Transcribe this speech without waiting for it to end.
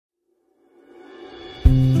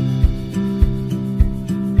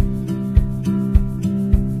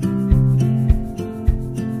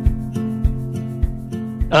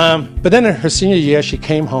But then in her senior year, she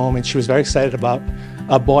came home and she was very excited about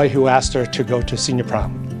a boy who asked her to go to senior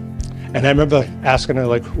prom. And I remember asking her,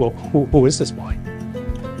 like, well, who is this boy?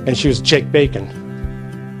 And she was Jake Bacon.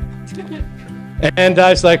 And I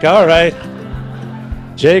was like, all right,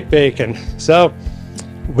 Jake Bacon. So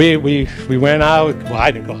we went out. Well,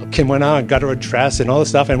 I didn't go. Kim went out and got her a dress and all this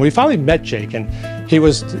stuff. And we finally met Jake. And he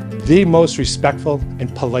was the most respectful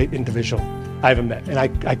and polite individual I ever met. And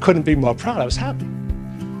I couldn't be more proud. I was happy.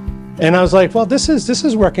 And I was like, well, this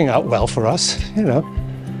is working out well for us, you know.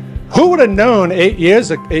 Who would have known 8 years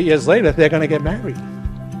later they're going to get married?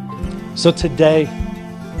 So today,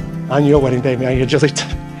 on your wedding day, Angelita,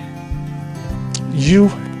 you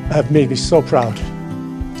have made me so proud.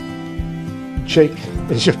 Jake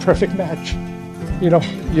is your perfect match. You know,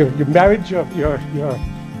 you married the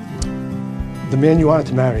man you wanted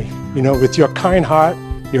to marry. You know, with your kind heart,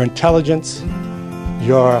 your intelligence,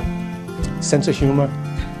 your sense of humor,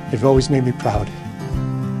 you've always made me proud.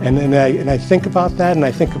 And I think about that, and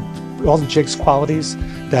I think of all the Jake's qualities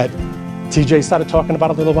that TJ started talking about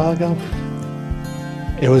a little while ago.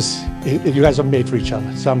 You guys are made for each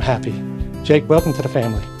other, so I'm happy. Jake, welcome to the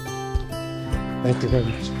family. Thank you very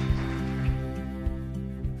much.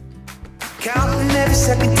 Counting every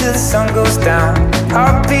second till the sun goes down.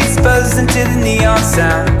 Heartbeats buzzing to the neon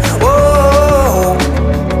sound. Whoa,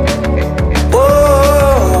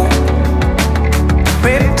 whoa.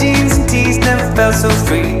 Ripped jeans and tees never felt so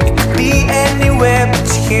free. You could be anywhere but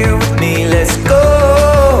you're here with me. Let's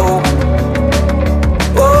go.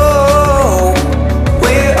 Whoa,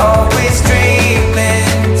 we're always dreaming.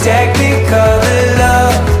 Technicolor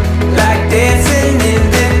love, like dancing in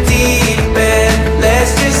the deep end.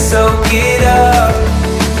 Let's just soak it up.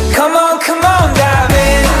 Come on, dive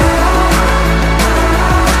in.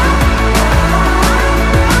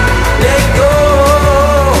 Let go.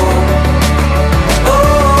 Oh,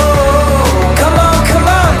 come on,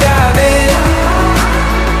 dive in.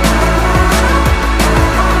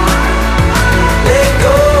 Let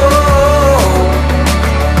go.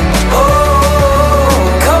 Oh,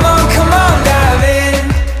 come on, dive in.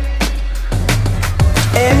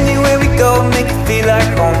 Anywhere we go, make it feel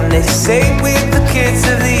like home. They say we're the kids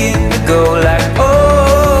of the indigo, like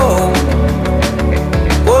oh,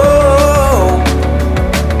 whoa.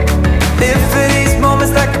 Live for these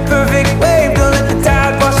moments like a perfect wave. Don't let the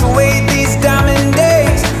tide wash away these diamond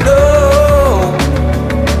days. No,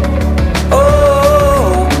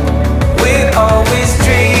 oh, we're always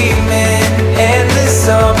dreaming. Endless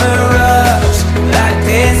summer rush, like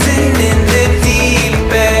dancing in the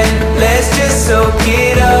deep end. Let's just soak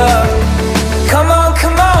it up. Come on,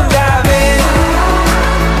 dive in.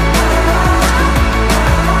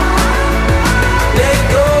 Let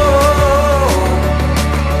go.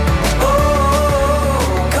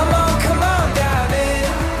 Oh, come on, dive in.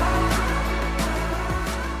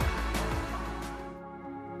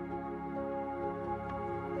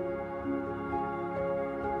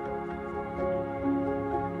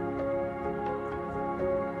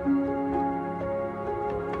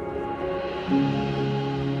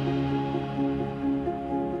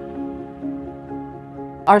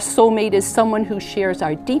 Our soulmate is someone who shares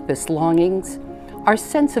our deepest longings, our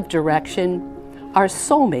sense of direction. Our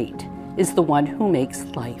soulmate is the one who makes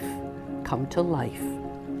life come to life.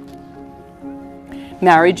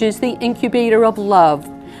 Marriage is the incubator of love,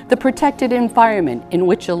 the protected environment in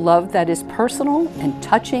which a love that is personal and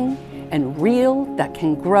touching and real that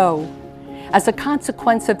can grow. As a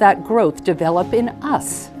consequence of that growth, develop in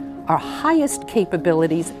us our highest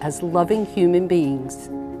capabilities as loving human beings.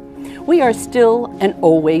 We are still and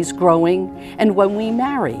always growing, and when we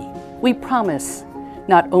marry, we promise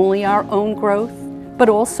not only our own growth, but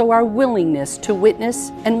also our willingness to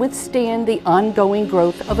witness and withstand the ongoing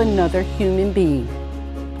growth of another human being.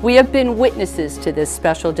 We have been witnesses to this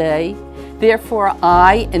special day. Therefore,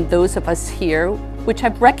 I and those of us here which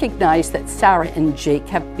have recognized that Sarah and Jake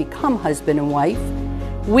have become husband and wife,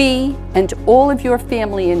 we and all of your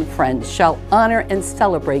family and friends shall honor and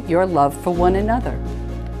celebrate your love for one another.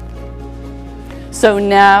 So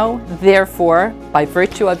now, therefore, by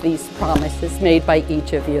virtue of these promises made by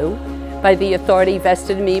each of you, by the authority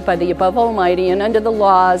vested in me by the above Almighty and under the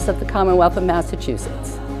laws of the Commonwealth of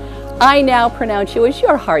Massachusetts, I now pronounce you as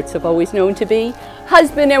your hearts have always known to be,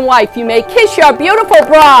 husband and wife. You may kiss your beautiful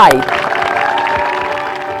bride.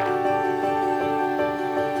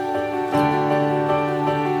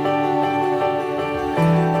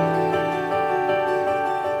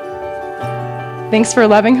 Thanks for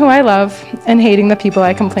loving who I love and hating the people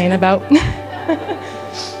I complain about.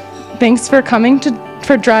 Thanks for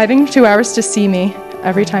driving 2 hours to see me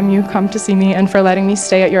every time you come to see me, and for letting me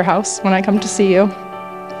stay at your house when I come to see you.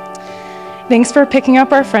 Thanks for picking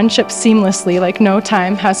up our friendship seamlessly, like no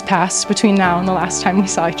time has passed between now and the last time we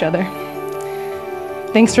saw each other.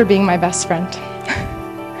 Thanks for being my best friend.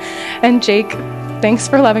 And Jake, thanks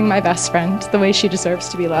for loving my best friend the way she deserves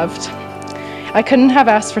to be loved. I couldn't have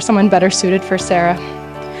asked for someone better suited for Sarah.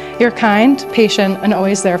 You're kind, patient, and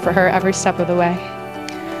always there for her every step of the way.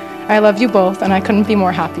 I love you both, and I couldn't be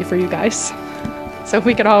more happy for you guys. So if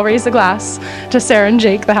we could all raise a glass to Sarah and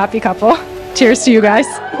Jake, the happy couple. Cheers to you guys.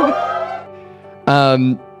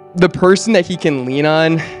 The person that he can lean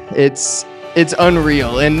on, it's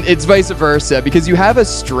unreal, and it's vice versa, because you have a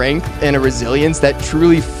strength and a resilience that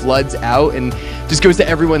truly floods out and just goes to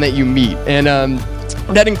everyone that you meet. And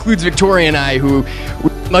that includes Victoria and I, who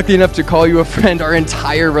were lucky enough to call you a friend our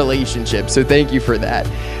entire relationship. So thank you for that.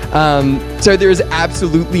 So there's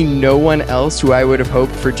absolutely no one else who I would have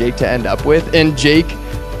hoped for Jake to end up with. And Jake,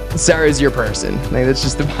 Sarah's your person. Like, that's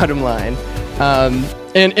just the bottom line.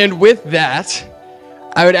 And with that,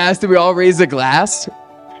 I would ask that we all raise a glass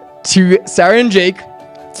to Sarah and Jake.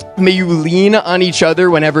 May you lean on each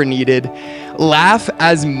other whenever needed, laugh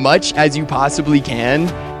as much as you possibly can,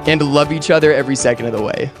 and love each other every second of the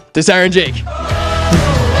way. To Sarah and Jake.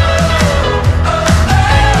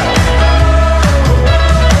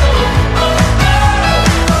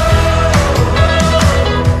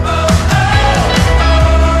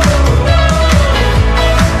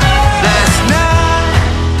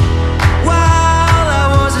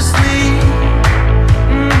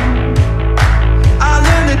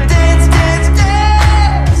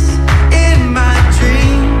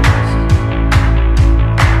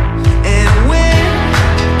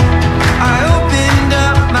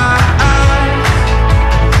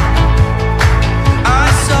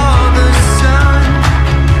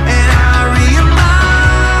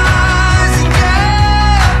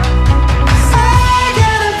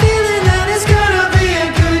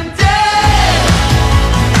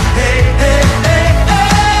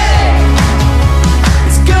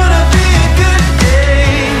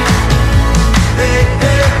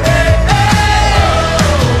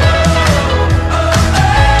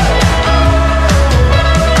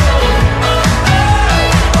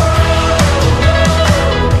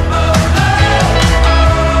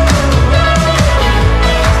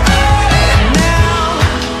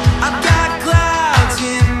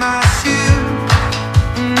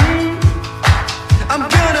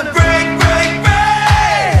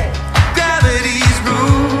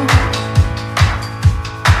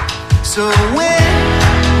 So